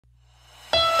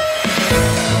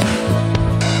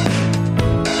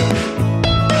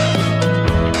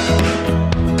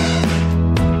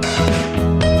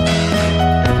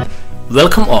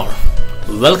Welcome all.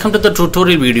 Welcome to the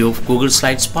tutorial video of Google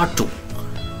Slides Part 2.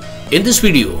 In this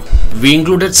video, we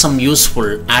included some useful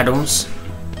add-ons,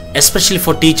 especially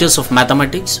for teachers of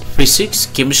mathematics, physics,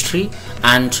 chemistry,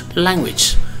 and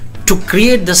language, to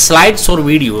create the slides or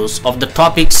videos of the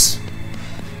topics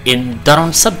in their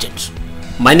own subjects.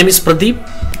 My name is Pradeep.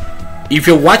 If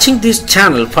you're watching this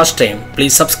channel first time,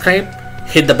 please subscribe,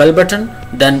 hit the bell button,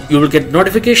 then you will get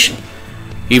notification.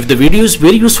 If the video is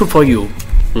very useful for you,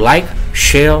 like,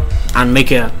 share, and make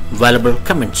a valuable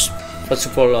comments. First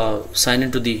of all, sign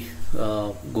into the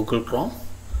Google Chrome,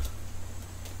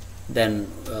 then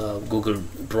Google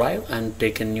Drive, and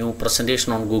take a new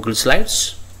presentation on Google Slides.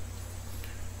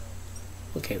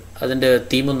 Okay, adinte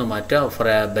theme ഒന്ന് മാറ്റാം for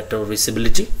a better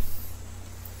visibility.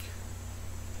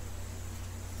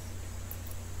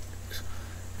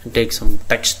 And take some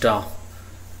text.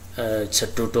 It's a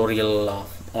tutorial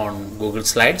on Google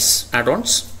Slides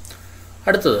add-ons.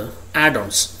 അടുത്തത്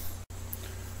add-ons.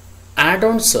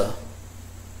 add-ons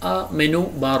ആ menu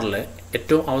ബാറിൽ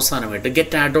ഏറ്റവും അവസാനമായിട്ട്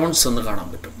get add-ons എന്ന് കാണാൻ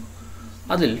പറ്റും.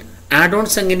 അതിൽ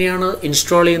add-ons എങ്ങനെയാണ്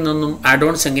ഇൻസ്റ്റാൾ ചെയ്യുന്നതെന്നും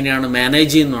add-ons എങ്ങനെയാണ്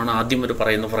മാനേജ് ചെയ്യുന്നതാണ് ആദ്യം ഒരു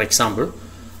പറയുന്നത്. For example,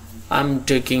 I am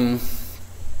taking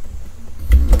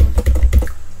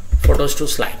photos to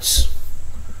slides.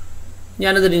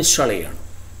 ഞാനിതിൽ ഇൻസ്റ്റാൾ ചെയ്യുകയാണ്.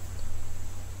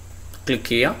 ക്ലിക്ക്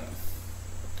ചെയ്യാം,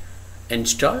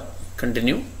 ഇൻസ്റ്റാൾ,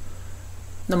 കണ്ടിന്യൂ.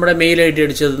 നമ്മുടെ മെയിൽ ഐ ഡി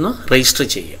അടിച്ചതെന്ന് രജിസ്റ്റർ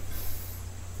ചെയ്യാം.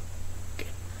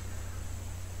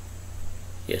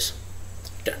 Yes,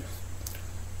 done.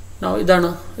 ഇതാണ്,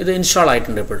 ഇത് ഇൻസ്റ്റാൾ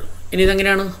ആയിട്ടുണ്ട് എപ്പോഴും. ഇനി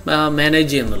ഇതെങ്ങനെയാണ് manage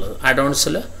ചെയ്യുന്നുള്ളത്?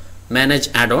 ആഡ്-ഓൺസിൽ manage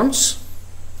add-ons,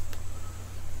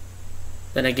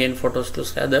 then again photos to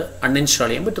slide. അത് അൺഇൻസ്റ്റാൾ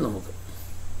ചെയ്യാൻ പറ്റും നമുക്ക്.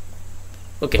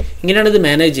 ഓക്കെ, ഇങ്ങനെയാണ് ഇത്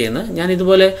മാനേജ് ചെയ്യുന്നത്. ഞാൻ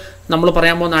ഇതുപോലെ നമ്മൾ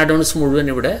പറയാൻ പോകുന്ന ആഡ്-ഓൺസ് മുഴുവൻ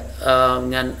ഇവിടെ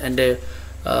ഞാൻ എൻ്റെ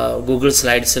ഗൂഗിൾ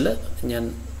സ്ലൈഡ്സിൽ ഞാൻ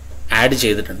ആഡ്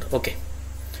ചെയ്തിട്ടുണ്ട്. ഓക്കെ,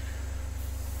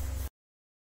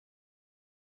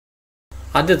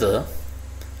 ആദ്യത്തത്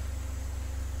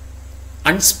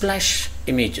അൺസ്പ്ലാഷ്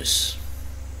ഇമേജസ്.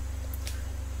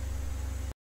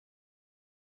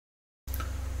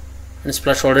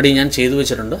 അൺസ്പ്ലാഷ് ഓൾറെഡി ഞാൻ ചെയ്തു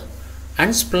വെച്ചിട്ടുണ്ട്.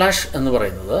 അൺസ്പ്ലാഷ് എന്ന്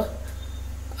പറയുന്നത്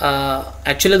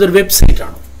ആക്ച്വലി അതൊരു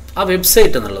വെബ്സൈറ്റാണ്. ആ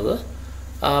വെബ്സൈറ്റ് എന്നുള്ളത്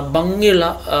ഭംഗിയുള്ള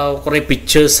കുറേ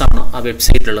പിക്ചേഴ്സാണ് ആ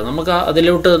വെബ്സൈറ്റിലുള്ളത്. നമുക്ക്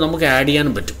അതിലോട്ട് നമുക്ക് ആഡ്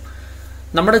ചെയ്യാനും പറ്റും.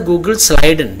 നമ്മുടെ ഗൂഗിൾ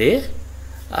സ്ലൈഡിൻ്റെ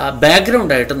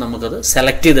ബാക്ക്ഗ്രൗണ്ടായിട്ട് നമുക്കത്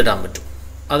സെലക്ട് ചെയ്തിടാൻ പറ്റും.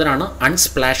 അതിനാണ്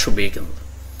അൺസ്പ്ലാഷ് ഉപയോഗിക്കുന്നത്.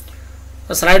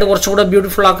 സ്ലൈഡ് കുറച്ചും കൂടെ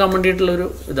ബ്യൂട്ടിഫുൾ ആക്കാൻ വേണ്ടിയിട്ടുള്ളൊരു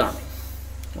ഇതാണ്.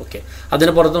 ഓക്കെ,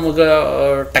 അതിന് പുറത്ത് നമുക്ക്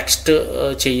ടെക്സ്റ്റ്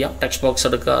ചെയ്യാം. ടെക്സ്റ്റ് ബോക്സ്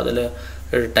എടുക്കുക, അതിൽ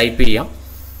ടൈപ്പ് ചെയ്യാം.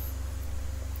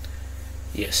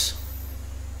 യെസ്,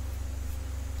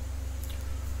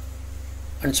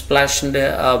 അൺസ്പ്ലാഷിൻ്റെ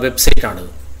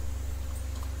വെബ്സൈറ്റാണിത്.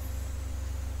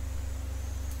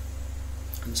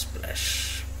 അൺസ്പ്ലാഷ്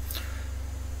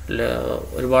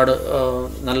ഒരുപാട്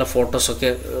നല്ല ഫോട്ടോസൊക്കെ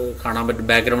കാണാൻ പറ്റും.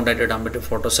 ബാക്ക്ഗ്രൗണ്ടായിട്ട് ഇടാൻ പറ്റും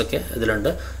ഫോട്ടോസൊക്കെ ഇതിലുണ്ട്.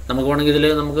 നമുക്ക് വേണമെങ്കിൽ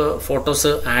ഇതിൽ നമുക്ക് ഫോട്ടോസ്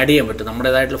ആഡ് ചെയ്യാൻ പറ്റും.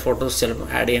 നമ്മുടേതായിട്ടുള്ള ഫോട്ടോസ് ചിലപ്പോൾ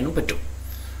ആഡ് ചെയ്യാനും പറ്റും.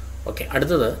 ഓക്കെ,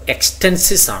 അടുത്തത്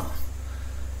എക്സ്റ്റൻസിസ് ആണ്.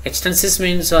 എക്സ്റ്റൻസിസ്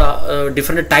means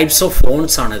different types of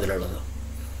fonts ആണ് ഇതിലുള്ളത്.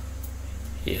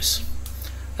 യെസ്,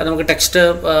 അത് നമുക്ക് ടെക്സ്റ്റ്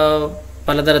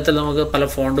പലതരത്തിൽ നമുക്ക് പല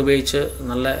ഫോണ്ട് ഉപയോഗിച്ച്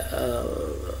നല്ല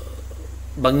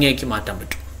ഭംഗിയാക്കി മാറ്റാൻ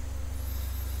പറ്റും.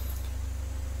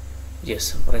 Yes,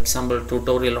 for example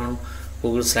tutorial on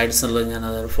Google slides എന്നുള്ളത് ഞാൻ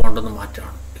അതൊരു ഫോണ്ടൊന്ന്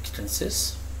മാറ്റുകയാണ്. എക്സ്റ്റൻസിസ്.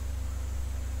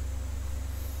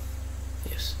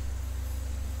 Yes,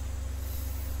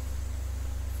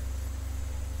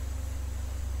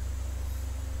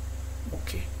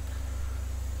 okay.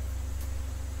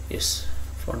 Yes,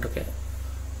 ഫോണ്ടൊക്കെ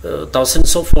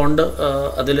thousands of font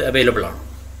അതിൽ അവൈലബിൾ ആണ്.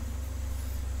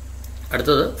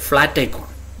 അടുത്തത് ഫ്ലാറ്റ് ഐക്കോൺ.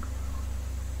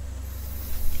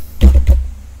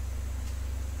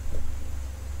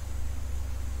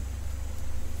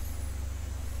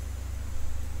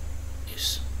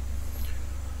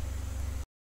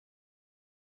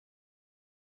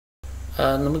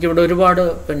 നമുക്കിവിടെ ഒരുപാട്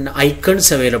ഐക്കൺസ്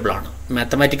അവൈലബിൾ ആണ്.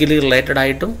 മാത്തമാറ്റിക്കലി റിലേറ്റഡ്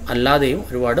ആയിട്ടും അല്ലാതെയും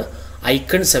ഒരുപാട്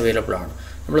ഐക്കൺസ് അവൈലബിൾ ആണ്.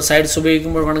 നമ്മൾ സൈഡ്സ്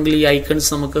ഉപയോഗിക്കുമ്പോൾ വേണമെങ്കിൽ ഈ ഐക്കൺസ്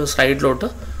നമുക്ക് സൈഡിലോട്ട്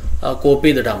കോപ്പി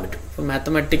ചെയ്തിടാൻ പറ്റും. അപ്പോൾ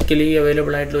മാത്തമാറ്റിക്കലി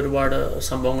അവൈലബിൾ ആയിട്ടുള്ള ഒരുപാട്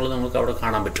സംഭവങ്ങൾ നമുക്ക് അവിടെ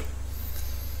കാണാൻ പറ്റും.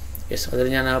 യെസ്, അതിൽ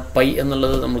ഞാൻ പൈ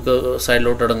എന്നുള്ളത് നമുക്ക്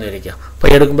സൈഡിലോട്ട് ഇടന്നിരിക്കാം.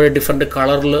 പൈ എടുക്കുമ്പോൾ ഡിഫറെൻറ്റ്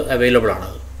കളറിൽ അവൈലബിൾ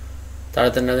ആണത്.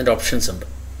 താഴെ തന്നെ അതിൻ്റെ ഓപ്ഷൻസ് ഉണ്ട്.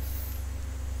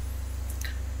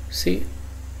 സി,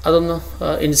 അതൊന്ന്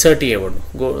ഇൻസേർട്ട് ചെയ്യപ്പെടും.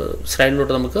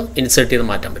 സ്ലൈഡിലോട്ട് നമുക്ക് ഇൻസേർട്ട് ചെയ്ത്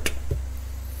മാറ്റാൻ പറ്റും.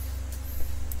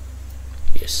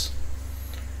 യെസ്,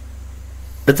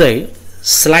 അടുത്തായി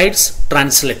സ്ലൈഡ്സ്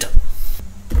ട്രാൻസ്ലേറ്റർ.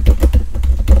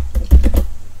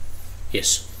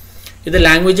 യെസ്, ഇത്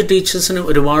ലാംഗ്വേജ് ടീച്ചേഴ്സിന്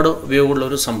ഒരുപാട് ഉപയോഗമുള്ള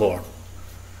ഒരു സംഭവമാണ്.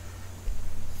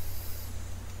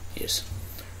 Yes,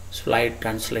 slide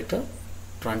translator.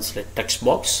 translate text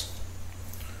box.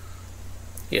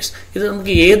 Yes, ഇത്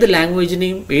നമുക്ക് ഏത്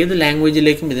ലാംഗ്വേജിനെയും ഏത്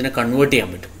ലാംഗ്വേജിലേക്കും ഇതിനെ കൺവേർട്ട് ചെയ്യാൻ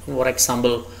പറ്റും. For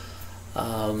example,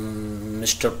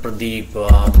 mister Pradeep,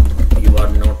 you are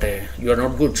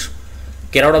not good,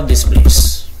 get out of this place.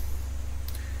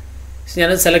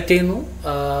 ഞാനത് സെലക്ട് ചെയ്യുന്നു.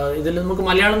 ഇതിൽ നമുക്ക്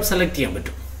മലയാളം സെലക്ട് ചെയ്യാൻ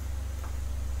പറ്റും.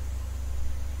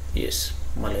 Yes,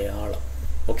 Malayalam.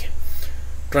 Okay,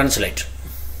 translate.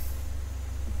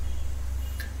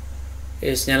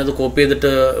 Yes, ഞാനത് കോപ്പി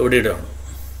ചെയ്തിട്ട് ഇവിടെ ഇടുകയാണ്.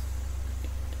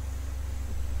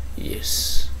 യെസ്,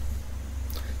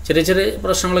 ചെറിയ ചെറിയ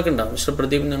പ്രശ്നങ്ങളൊക്കെ ഉണ്ടാകും. മിസ്റ്റർ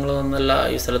പ്രദീപ്, നിങ്ങൾ നല്ല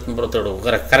ഈ സ്ഥലത്തും പുറത്തിടും.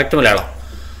 കറക്റ്റ് മലയാളം.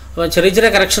 അപ്പോൾ ചെറിയ ചെറിയ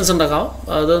കറക്ഷൻസ് ഉണ്ടാകാം.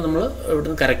 അത് നമ്മൾ ഇവിടെ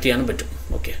നിന്ന് കറക്റ്റ് ചെയ്യാനും പറ്റും.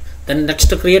 Okay, then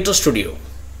next creator studio.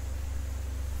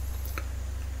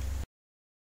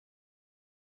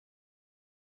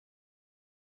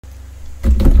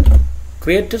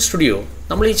 Creator studio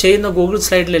നമ്മൾ ഈ ചെയ്യുന്ന ഗൂഗിൾ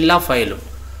സ്ലൈഡിലെ എല്ലാ ഫയലും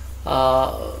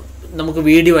നമുക്ക്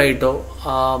വീഡിയോ ആയിട്ടോ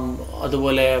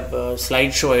അതുപോലെ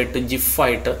സ്ലൈഡ് ഷോ ആയിട്ട്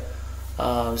ജിഫായിട്ട്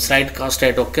സ്ലൈഡ് കാസ്റ്റ്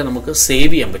ആയിട്ടൊക്കെ നമുക്ക് സേവ്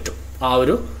ചെയ്യാൻ പറ്റും ആ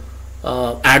ഒരു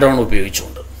ആഡ് ഓൺ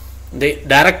ഉപയോഗിച്ചുകൊണ്ട്.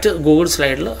 ഡയറക്റ്റ് ഗൂഗിൾ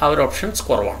സ്ലൈഡിൽ ആ ഒരു ഓപ്ഷൻസ്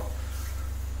കുറവാണ്.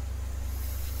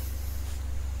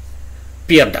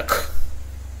 പിയർ ഡക്ക്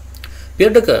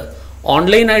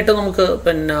ഓൺലൈനായിട്ട് നമുക്ക്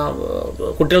പിന്നെ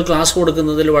കുട്ടികൾ ക്ലാസ്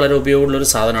കൊടുക്കുന്നതിൽ വളരെ ഉപയോഗമുള്ളൊരു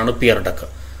സാധനമാണ് peer duck.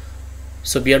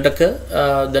 So peer duck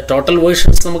the total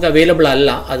versions നമുക്ക് അവൈലബിൾ അല്ല,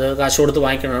 അത് കാശ് കൊടുത്ത്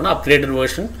വാങ്ങിക്കേണ്ടതാണ്. അപ്ഗ്രേഡഡ്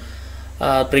വേർഷൻ,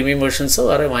 പ്രീമിയം വേർഷൻസ്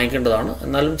വേറെ വാങ്ങിക്കേണ്ടതാണ്.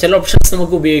 എന്നാലും ചില ഓപ്ഷൻസ്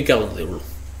നമുക്ക് ഉപയോഗിക്കാവുന്നതേ ഉള്ളൂ.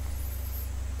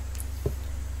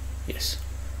 യെസ്,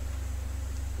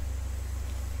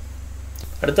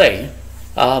 അടുത്തായി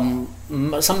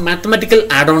സം മാത്തമാറ്റിക്കൽ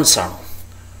ആഡ് ഓൺസ് ആണ്.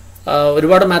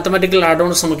 ഒരുപാട് മാത്തമാറ്റിക്കൽ ആഡ്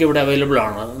ഓൺസ് നമുക്ക് ഇവിടെ അവൈലബിൾ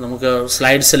ആണ്. നമുക്ക്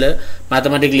സ്ലൈഡ്സിൽ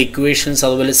മാത്തമാറ്റിക്കൽ ഇക്വേഷൻസ്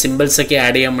അതുപോലെ സിമ്പിൾസ് ഒക്കെ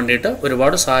ആഡ് ചെയ്യാൻ വേണ്ടിയിട്ട്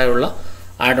ഒരുപാട് സഹായമുള്ള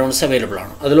ആഡ് ഓൺസ് അവൈലബിൾ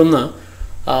ആണ്. അതിലൊന്ന്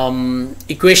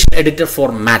equation editor four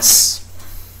maths.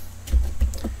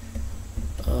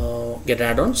 Get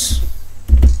add ons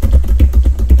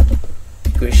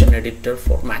equation editor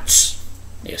four maths.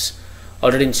 Yes,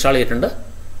 already install ചെയ്തിട്ടുണ്ട്.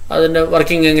 അതിൻ്റെ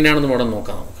വർക്കിംഗ് എങ്ങനെയാണെന്ന് ഇവിടെ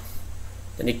നോക്കാം നമുക്ക്.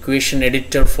 Equation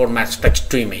editor four maths, text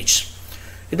to image.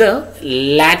 ഇത്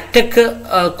ലാറ്റക്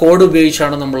കോഡ്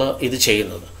ഉപയോഗിച്ചാണ് നമ്മൾ ഇത്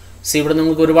ചെയ്യുന്നത്. സി, ഇവിടെ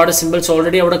നമുക്ക് ഒരുപാട് സിമ്പിൾസ്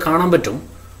ഓൾറെഡി അവിടെ കാണാൻ പറ്റും.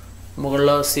 മുകളിൽ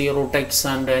C√X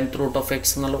ആൻഡ് nth√(x)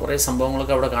 എന്നുള്ള കുറേ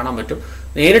സംഭവങ്ങളൊക്കെ അവിടെ കാണാൻ പറ്റും.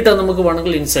 നേരിട്ട് നമുക്ക്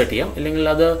വേണമെങ്കിൽ ഇൻസേർട്ട് ചെയ്യാം, ഇല്ലെങ്കിൽ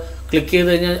അത് ക്ലിക്ക് ചെയ്ത്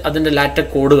കഴിഞ്ഞാൽ അതിൻ്റെ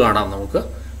ലാറ്റക് കോഡ് കാണാം നമുക്ക്.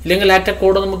 ഇല്ലെങ്കിൽ ലാറ്റക്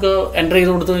കോഡ് നമുക്ക് എൻ്റർ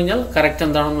ചെയ്ത് കൊടുത്തു കഴിഞ്ഞാൽ കറക്റ്റ്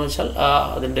എന്താണെന്ന് വെച്ചാൽ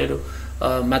അതിൻ്റെ ഒരു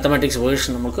മാത്തമാറ്റിക്സ്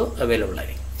വേർഷൻ നമുക്ക് അവൈലബിൾ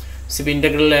ആയിരിക്കും.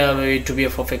 Integral to B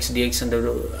f(x) dx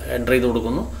ഒരു എൻ്റർ ചെയ്ത്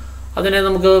കൊടുക്കുന്നു. അതിനെ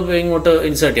നമുക്ക് ഇങ്ങോട്ട്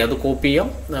ഇൻസേർട്ട് ചെയ്യാം, അത് കോപ്പി ചെയ്യാം,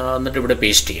 എന്നിട്ട് ഇവിടെ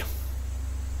പേസ്റ്റ് ചെയ്യാം.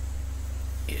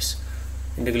 Yes,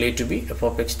 integral to be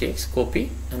f(x) dx, copy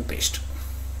and paste.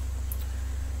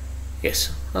 Yes,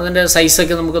 അതിൻ്റെ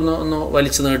സൈസൊക്കെ നമുക്കൊന്ന്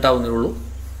വലിച്ചു നീട്ടാവുന്നേ ഉള്ളൂ.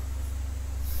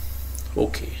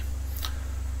 Okay,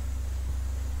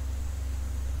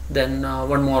 then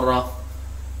one more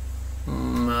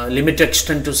limit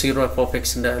extend to 0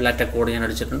 f(x)ൻ്റെ ലാറ്റക് code ഞാൻ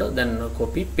അടിച്ചിട്ടുണ്ട്. Then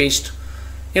copy paste.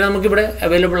 ഇനി നമുക്കിവിടെ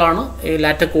അവൈലബിൾ ആണ്. ഈ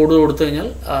ലാറ്റക് കോഡ് കൊടുത്തു കഴിഞ്ഞാൽ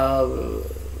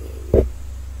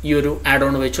ഈ ഒരു ആഡ്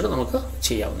ഓൺ വെച്ചിട്ട് നമുക്ക്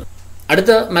ചെയ്യാവുന്നത്.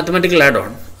 അടുത്ത mathematical add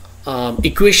on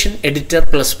equation editor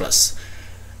 ++.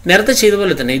 നേരത്തെ ചെയ്ത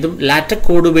പോലെ തന്നെ ഇതും ലാറ്റക്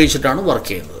കോഡ് ഉപയോഗിച്ചിട്ടാണ് വർക്ക്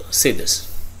ചെയ്യുന്നത്. See this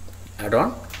add on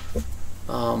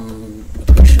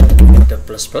equation editor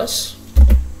 ++.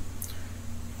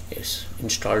 Yes,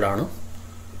 installed ആണ്.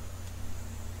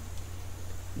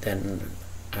 Then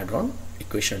add on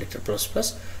equation editor ++.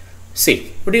 C,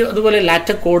 ഇവിടെ അതുപോലെ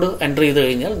ലാറ്റക് കോഡ് എൻ്റർ ചെയ്ത്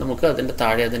കഴിഞ്ഞാൽ നമുക്ക് അതിൻ്റെ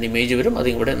താഴെ അതിൻ്റെ ഇമേജ് വരും. അത്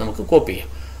ഇവിടെ നമുക്ക് കോപ്പി ചെയ്യാം.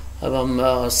 അപ്പം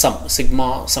സിഗ്മ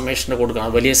സമേഷൻ്റെ കൊടുക്കണം.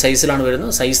 വലിയ സൈസിലാണ്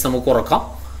വരുന്നത്. സൈസ് നമുക്ക് കുറക്കാം.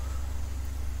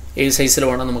 ഏത് സൈസിൽ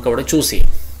വേണം നമുക്ക് അവിടെ ചൂസ്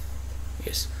ചെയ്യാം.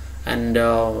 യെസ്, ആൻഡ്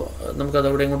നമുക്കത്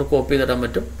അവിടെ ഇങ്ങോട്ട് കോപ്പി ചെയ്തിടാൻ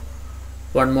പറ്റും.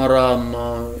 വൺ മോർ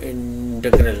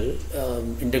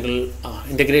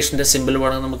ഇൻ്റഗ്രേഷൻ്റെ സിമ്പിൾ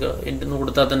വേണമെങ്കിൽ നമുക്ക് എന്ന്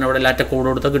കൊടുത്താൽ തന്നെ അവിടെ ലാറ്റക് കോഡ്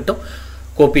കൊടുത്താൽ കിട്ടും.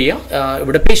 കോപ്പി ചെയ്യാം,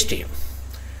 ഇവിടെ പേസ്റ്റ് ചെയ്യും.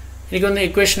 എനിക്കൊന്ന്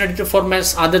ഇക്വേഷൻ എഡിറ്റർ ഫോർ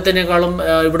മാത്സ് ആദ്യത്തേക്കാളും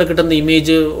ഇവിടെ കിട്ടുന്ന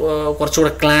ഇമേജ് കുറച്ചുകൂടെ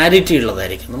ക്ലാരിറ്റി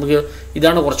ഉള്ളതായിരിക്കും. നമുക്ക്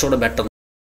ഇതാണ് കുറച്ചുകൂടെ better.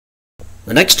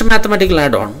 Next mathematical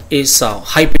add one is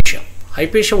Hypatia.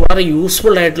 Hypatia വളരെ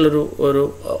യൂസ്ഫുൾ ആയിട്ടുള്ളൊരു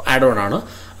ആഡ് ഓൺ ആണ്.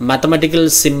 മാത്തമാറ്റിക്കൽ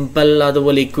സിമ്പിൾ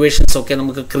അതുപോലെ ഇക്വേഷൻസ് ഒക്കെ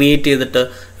നമുക്ക് ക്രിയേറ്റ് ചെയ്തിട്ട്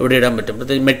ഇവിടെ ഇടാൻ പറ്റും.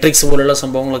 മെട്രിക്സ് പോലുള്ള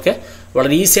സംഭവങ്ങളൊക്കെ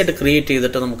വളരെ ഈസി ആയിട്ട് ക്രിയേറ്റ്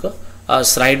ചെയ്തിട്ട് നമുക്ക്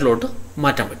സ്ലൈഡിലോട്ട്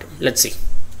മാറ്റാൻ പറ്റും. Let's see.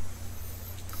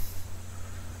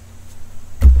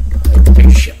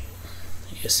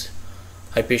 Yes,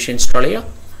 Hypatia install ചെയ്യാം.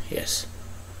 യെസ്,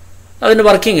 അതിൻ്റെ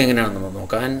വർക്കിംഗ് എങ്ങനെയാണെന്ന് നമുക്ക്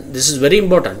നോക്കാം. And this is very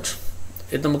important.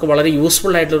 ഇത് നമുക്ക് വളരെ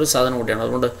യൂസ്ഫുൾ ആയിട്ടുള്ളൊരു സാധനം കൂടിയാണ്.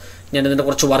 അതുകൊണ്ട് ഞാൻ ഇതിൻ്റെ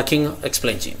കുറച്ച് വർക്കിംഗ്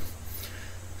എക്സ്പ്ലെയിൻ ചെയ്യും.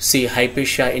 C,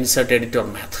 Hypatia insert editor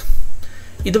math.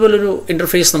 ഇതുപോലൊരു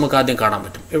ഇൻ്റർഫേസ് നമുക്ക് ആദ്യം കാണാൻ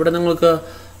പറ്റും. ഇവിടെ നിങ്ങൾക്ക്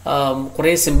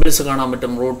കുറേ സിമ്പിൾസ് കാണാൻ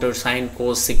പറ്റും. Root, sign,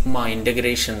 cos, sigma,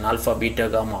 integration, alpha, beta,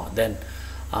 gamma. Then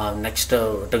next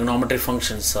trigonometry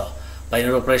functions,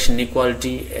 binary operation,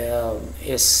 inequality,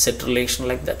 set relation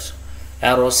like that,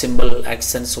 arrow, symbol,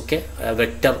 accents, okay,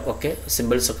 vector, okay,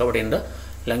 symbols ഒക്കെ അവിടെ ഉണ്ട്.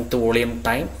 Length, volume,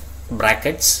 time,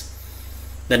 brackets,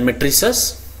 then matrices,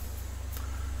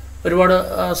 ഒരുപാട്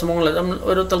സംഭവങ്ങൾ. നമ്മൾ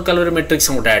ഒരു തൽക്കാലം ഒരു matrix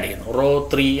അങ്ങോട്ട് ആഡ് ചെയ്യുന്നു. റോ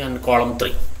 3 ആൻഡ് കോളം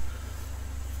 3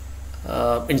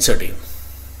 ഇൻസേർട്ട് ചെയ്യും.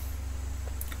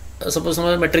 സപ്പോസ്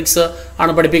നമ്മൾ മെട്രിക്സ്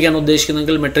ആണ് പഠിപ്പിക്കാൻ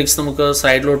ഉദ്ദേശിക്കുന്നതെങ്കിൽ മെട്രിക്സ് നമുക്ക്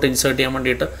സൈഡിലോട്ട് ഇൻസേർട്ട് ചെയ്യാൻ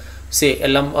വേണ്ടിയിട്ട്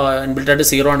എല്ലാം ഇൻബിൽട്ടായിട്ട്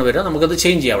 0 ആണ് വരിക. നമുക്കത്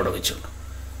ചേഞ്ച് ചെയ്യാം അവിടെ വെച്ചുകൊണ്ട്.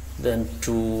 Then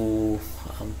 2,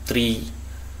 3,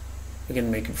 we can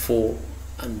make it 4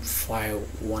 and 5,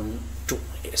 1, 2,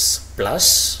 yes,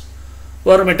 plus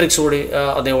വേറെ മെട്രിക്സ് കൂടി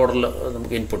അതേ ഓർഡറിൽ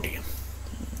നമുക്ക് ഇൻപുട്ട് ചെയ്യാം.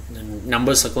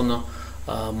 നമ്പേഴ്സൊക്കെ ഒന്ന്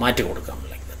മാറ്റി കൊടുക്കാം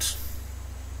like that.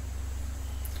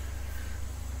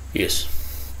 Yes,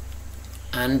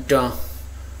 and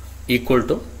equal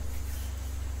to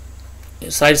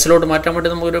സൈഡ്സിലോട്ട് മാറ്റാൻ വേണ്ടി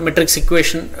നമുക്കൊരു മെട്രിക്സ്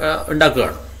ഇക്വേഷൻ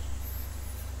ഉണ്ടാക്കുകയാണ്.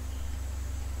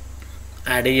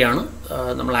 ആഡ് ചെയ്യാണ്.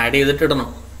 നമ്മൾ ആഡ് ചെയ്തിട്ട് ഇടണം.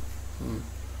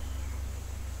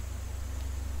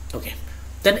 Okay,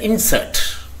 then insert.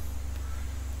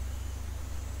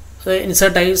 അത്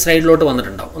ഇൻസേർട്ടായി സൈഡിലോട്ട്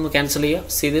വന്നിട്ടുണ്ടാവും. ഒന്ന് ക്യാൻസൽ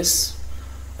ചെയ്യുക. സീ ദിസ്,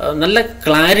 നല്ല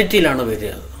ക്ലാരിറ്റിയിലാണ്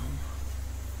വരിക.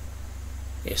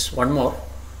 Yes, one more.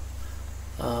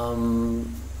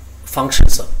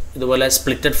 ഫങ്ഷൻസ് ഇതുപോലെ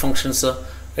സ്പ്ലിറ്റഡ് ഫങ്ഷൻസ്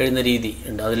എഴുതുന്ന രീതി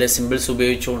ഉണ്ട്. അതിലെ സിമ്പിൾസ്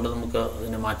ഉപയോഗിച്ചുകൊണ്ട് നമുക്ക്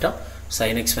അതിനെ മാറ്റാം.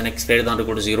 Sign X when X greater than or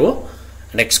equal to 0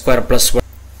 and X square plus 1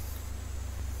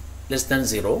 less than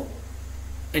 0.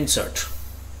 Insert.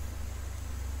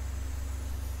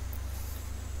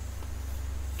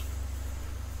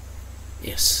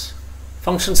 Yes,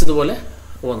 functions ഇതുപോലെ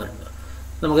വന്നിട്ടുണ്ട്.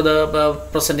 നമുക്കിത്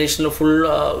പ്രസൻറ്റേഷനിൽ ഫുൾ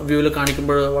വ്യൂവിൽ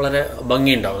കാണിക്കുമ്പോൾ വളരെ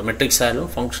ഭംഗിയുണ്ടാവും. മെട്രിക്സ് ആയാലും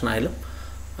ഫങ്ഷൻ ആയാലും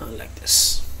ലൈക്ക് ദിസ്.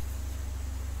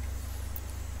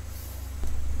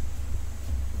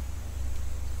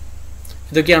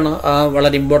 ഇതൊക്കെയാണ്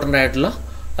വളരെ ഇമ്പോർട്ടൻ്റ് ആയിട്ടുള്ള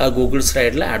ഗൂഗിൾ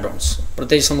സ്ലൈഡിലെ ആഡ്-ഓൺസ്.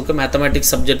 പ്രത്യേകിച്ച് നമുക്ക്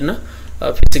മാത്തമാറ്റിക്സ് സബ്ജക്റ്റിന്,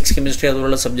 ഫിസിക്സ്, കെമിസ്ട്രി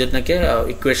അതുപോലുള്ള സബ്ജക്റ്റിനൊക്കെ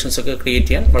ഇക്വേഷൻസ് ഒക്കെ ക്രിയേറ്റ്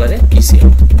ചെയ്യാൻ വളരെ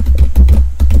ഈസിയാണ്.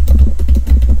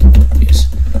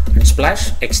 Splash,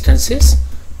 extensions,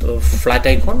 flat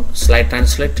icon, slide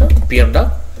translator, PEAR DAG,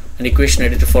 an equation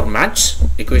editor for maths,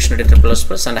 equation editor plus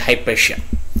and Hypatia.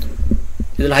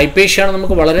 ഇതിൽ ഹൈപ്പേഷ്യ ആണ്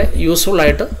നമുക്ക് വളരെ യൂസ്ഫുൾ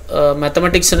ആയിട്ട്,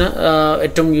 മാത്തമാറ്റിക്സിന്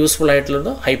ഏറ്റവും യൂസ്ഫുൾ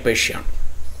ആയിട്ടുള്ളത് ഹൈപ്പേഷ്യ ആണ്.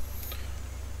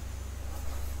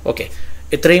 ഓക്കെ,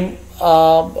 ഇത്രയും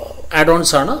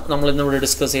ആഡ്-ഓൺസ് ആണ് നമ്മൾ ഇന്നിവിടെ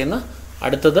ഡിസ്കസ് ചെയ്യുന്നത്.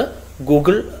 അടുത്തത്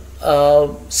ഗൂഗിൾ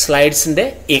സ്ലൈഡ്സിൻ്റെ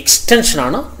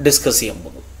എക്സ്റ്റൻഷനാണ് ഡിസ്കസ് ചെയ്യാൻ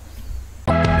പോകുന്നത്.